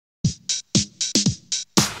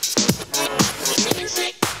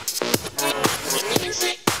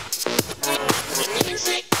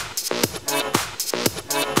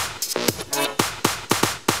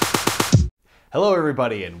Hello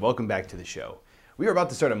everybody and welcome back to the show. We are about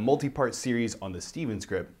to start a multi-part series on the Stevens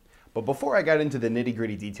grip, but before I got into the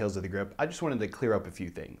nitty-gritty details of the grip, I just wanted to clear up a few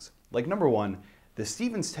things. Like number one, the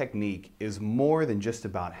Stevens technique is more than just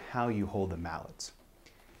about how you hold the mallets.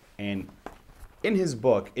 And in his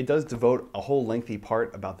book, it does devote a whole lengthy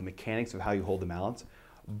part about the mechanics of how you hold the mallets,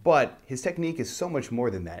 but his technique is so much more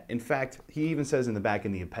than that. In fact, he even says in the back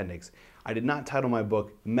in the appendix, I did not title my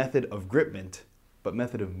book Method of Gripment, but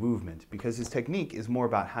method of movement, because his technique is more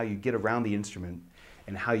about how you get around the instrument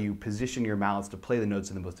and how you position your mallets to play the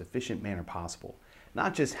notes in the most efficient manner possible,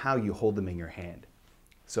 not just how you hold them in your hand.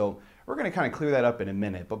 So we're going to kind of clear that up in a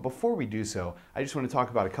minute, but before we do so, I just want to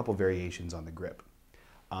talk about a couple variations on the grip.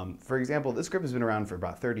 For example, this grip has been around for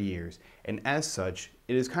about 30 years, and as such,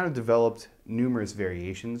 it has kind of developed numerous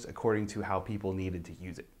variations according to how people needed to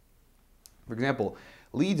use it. For example,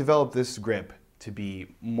 Lee developed this grip to be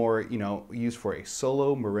more, used for a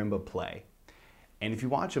solo marimba play. And if you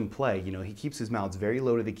watch him play, he keeps his mallets very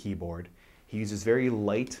low to the keyboard. He uses very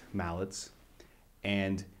light mallets,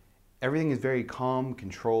 and everything is very calm,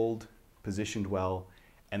 controlled, positioned well,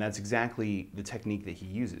 and that's exactly the technique that he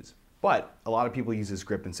uses. But a lot of people use this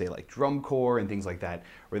grip in, say, like drum corps and things like that,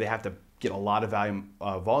 where they have to get a lot of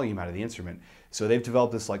volume out of the instrument. So they've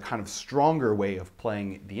developed this kind of stronger way of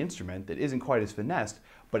playing the instrument that isn't quite as finessed,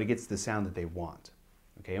 but it gets the sound that they want.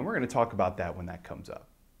 Okay, and we're going to talk about that when that comes up.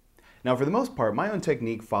 Now, for the most part, my own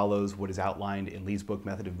technique follows what is outlined in Lee's book,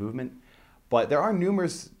 Method of Movement, but there are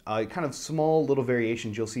numerous kind of small little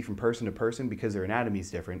variations you'll see from person to person because their anatomy is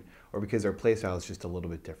different or because their play style is just a little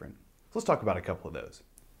bit different. So let's talk about a couple of those.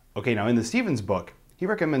 Okay, now in the Stevens book, he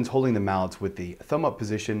recommends holding the mallets with the thumb up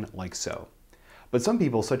position like so. But some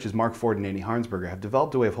people, such as Mark Ford and Andy Harnsberger, have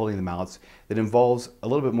developed a way of holding the mallets that involves a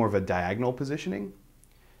little bit more of a diagonal positioning.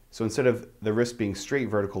 So instead of the wrist being straight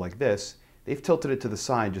vertical like this, they've tilted it to the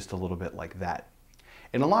side just a little bit like that.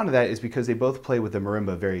 And a lot of that is because they both play with the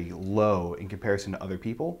marimba very low in comparison to other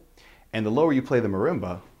people. And the lower you play the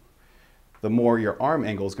marimba, the more your arm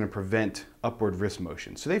angle is going to prevent upward wrist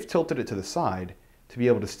motion. So they've tilted it to the side to be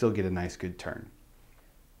able to still get a nice good turn.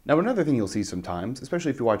 Now another thing you'll see sometimes,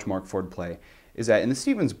 especially if you watch Mark Ford play, is that in the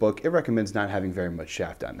Stevens book it recommends not having very much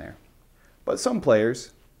shaft down there. But some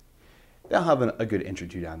players, they'll have a good inch or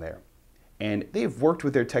two down there. And they've worked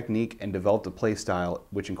with their technique and developed a play style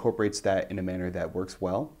which incorporates that in a manner that works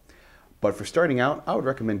well. But for starting out, I would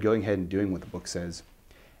recommend going ahead and doing what the book says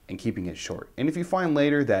and keeping it short. And if you find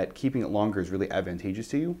later that keeping it longer is really advantageous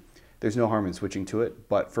to you, there's no harm in switching to it.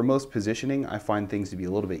 But for most positioning, I find things to be a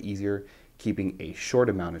little bit easier keeping a short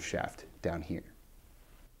amount of shaft down here.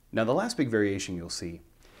 Now the last big variation you'll see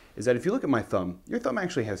is that if you look at my thumb, your thumb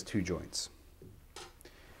actually has two joints.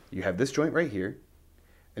 You have this joint right here,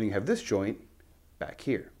 and you have this joint back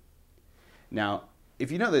here. Now,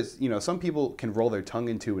 if you know this, some people can roll their tongue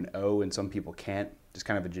into an O and some people can't, just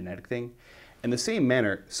kind of a genetic thing. In the same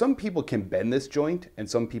manner, some people can bend this joint and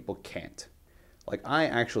some people can't. Like I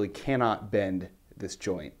actually cannot bend this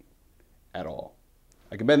joint at all.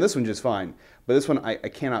 I can bend this one just fine, but this one I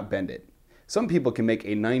cannot bend it. Some people can make a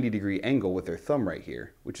 90-degree angle with their thumb right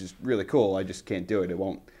here, which is really cool. I just can't do it.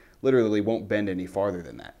 It literally won't bend any farther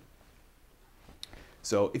than that.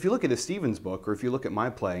 So if you look at the Stevens book, or if you look at my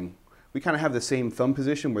playing, we kind of have the same thumb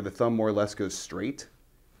position where the thumb more or less goes straight.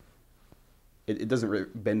 It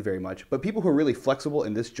doesn't bend very much. But people who are really flexible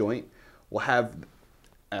in this joint will have,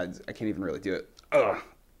 I can't even really do it,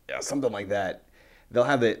 yeah, something like that. They'll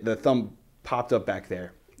have the thumb popped up back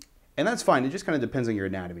there. And that's fine, it just kind of depends on your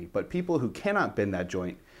anatomy. But people who cannot bend that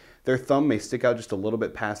joint, their thumb may stick out just a little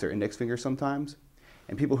bit past their index finger sometimes.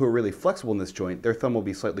 And people who are really flexible in this joint, their thumb will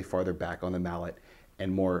be slightly farther back on the mallet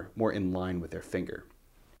and more in line with their finger.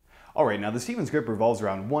 All right, now the Stevens grip revolves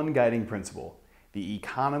around one guiding principle, the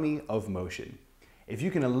economy of motion. If you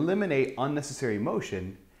can eliminate unnecessary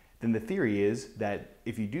motion, then the theory is that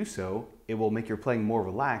if you do so, it will make your playing more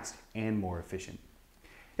relaxed and more efficient.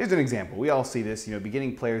 Here's an example. We all see this,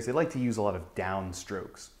 beginning players, they like to use a lot of down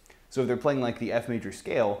strokes. So if they're playing like the F major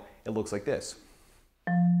scale, it looks like this.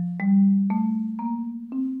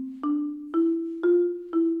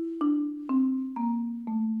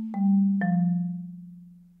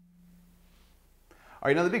 All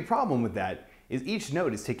right, now the big problem with that is each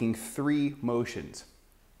note is taking three motions.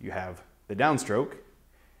 You have the downstroke,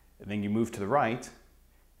 and then you move to the right,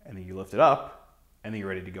 and then you lift it up, and then you're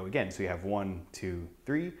ready to go again. So you have 1, 2,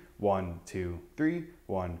 3, 1, 2, 3,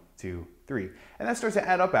 1, 2, 3. And that starts to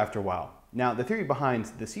add up after a while. Now, the theory behind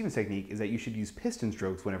the Stevens technique is that you should use piston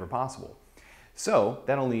strokes whenever possible. So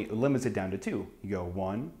that only limits it down to 2. You go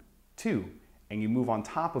 1, 2, and you move on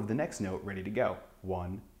top of the next note ready to go.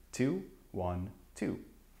 1, 2, 1, 2.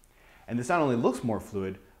 And this not only looks more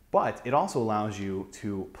fluid, but it also allows you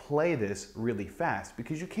to play this really fast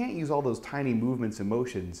because you can't use all those tiny movements and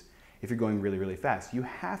motions if you're going really, really fast. You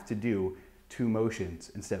have to do 2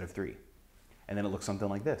 motions instead of 3. And then it looks something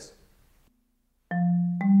like this.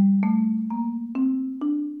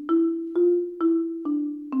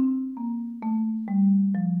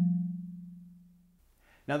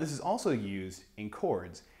 Now this is also used in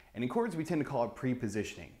chords, and in chords we tend to call it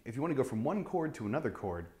prepositioning. If you want to go from one chord to another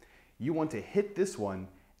chord, you want to hit this one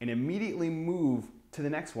and immediately move to the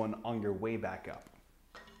next one on your way back up.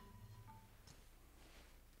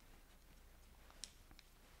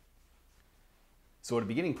 So what a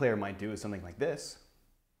beginning player might do is something like this.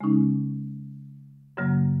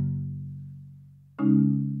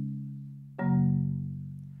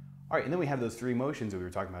 All right, and then we have those 3 motions that we were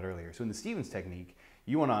talking about earlier. So in the Stevens technique,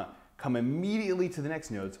 you want to come immediately to the next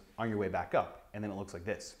notes on your way back up, and then it looks like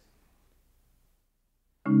this.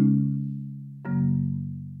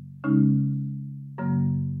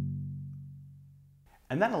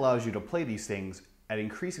 And that allows you to play these things at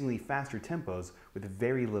increasingly faster tempos with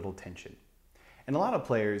very little tension. And a lot of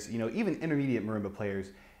players, even intermediate marimba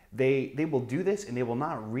players, they will do this and they will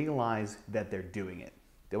not realize that they're doing it.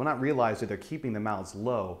 They will not realize that they're keeping the mouths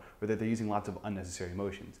low or that they're using lots of unnecessary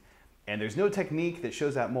motions. And there's no technique that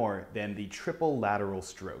shows that more than the triple lateral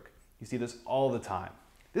stroke. You see this all the time.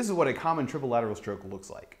 This is what a common triple lateral stroke looks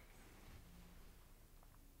like.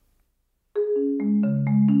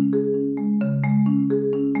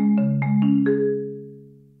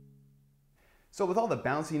 So with all the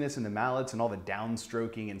bounciness in the mallets and all the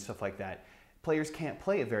downstroking and stuff like that, players can't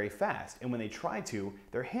play it very fast. And when they try to,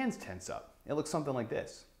 their hands tense up. It looks something like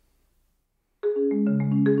this.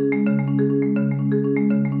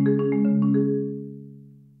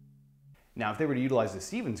 Now, if they were to utilize the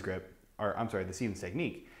Stevens grip, the Stevens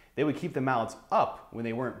technique, they would keep the mallets up when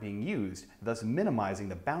they weren't being used, thus minimizing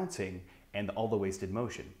the bouncing and all the wasted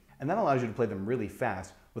motion. And that allows you to play them really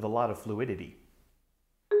fast with a lot of fluidity.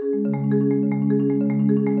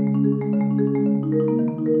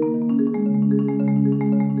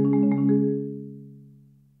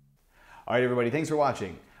 All right, everybody, thanks for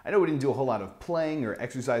watching. I know we didn't do a whole lot of playing or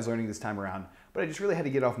exercise learning this time around, but I just really had to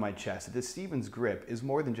get off my chest that the Stevens grip is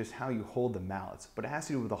more than just how you hold the mallets, but it has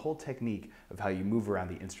to do with the whole technique of how you move around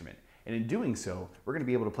the instrument. And in doing so, we're going to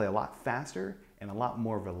be able to play a lot faster and a lot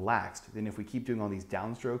more relaxed than if we keep doing all these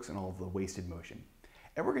downstrokes and all of the wasted motion.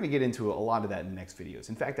 And we're going to get into a lot of that in the next videos.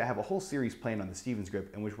 In fact, I have a whole series planned on the Stevens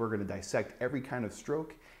grip in which we're going to dissect every kind of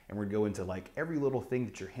stroke, and we're going to go into like every little thing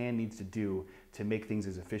that your hand needs to do to make things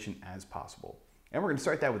as efficient as possible. And we're going to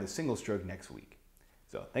start that with a single stroke next week.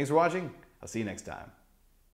 So thanks for watching. I'll see you next time.